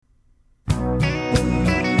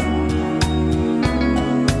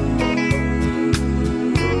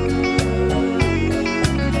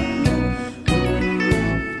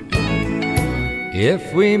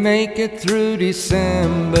If we make it through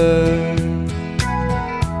December,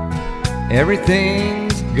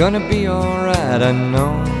 everything's gonna be alright, I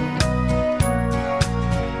know.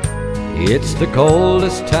 It's the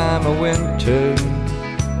coldest time of winter,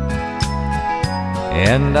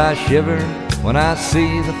 and I shiver when I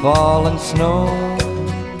see the falling snow.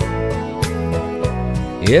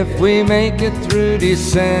 If we make it through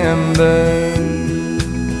December,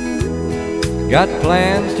 got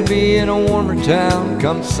plans to be in a warmer town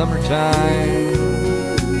come summertime,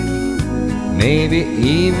 maybe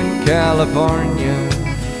even California.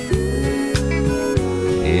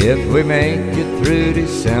 If we make it through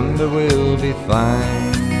December, we'll be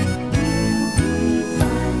fine.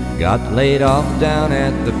 Got laid off down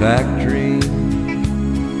at the factory,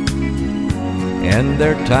 and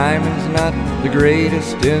their timing's not the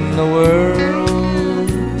greatest in the world.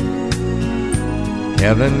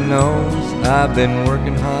 Heaven knows I've been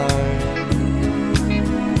working hard,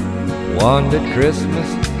 wanted Christmas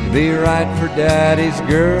to be right for Daddy's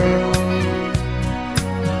girl.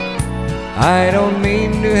 I don't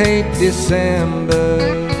mean to hate December,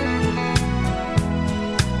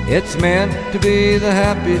 it's meant to be the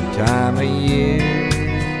happy time of year.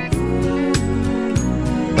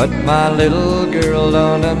 But my little girl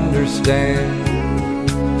don't understand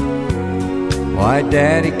why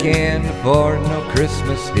Daddy can't afford no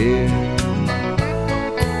Christmas here.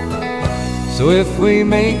 So if we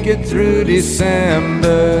make it through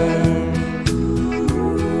December,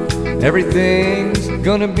 everything's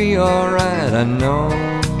gonna be alright, I know.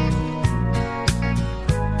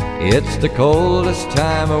 It's the coldest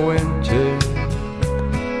time of winter,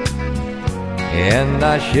 and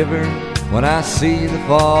I shiver when I see the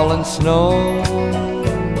falling snow.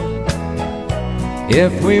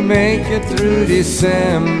 If we make it through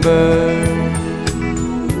December,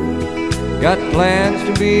 got plans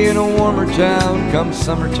to be in a warmer town come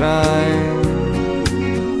summertime,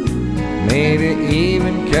 maybe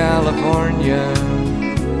even California.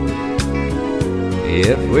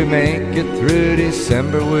 If we make it through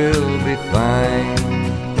December, we'll be fine.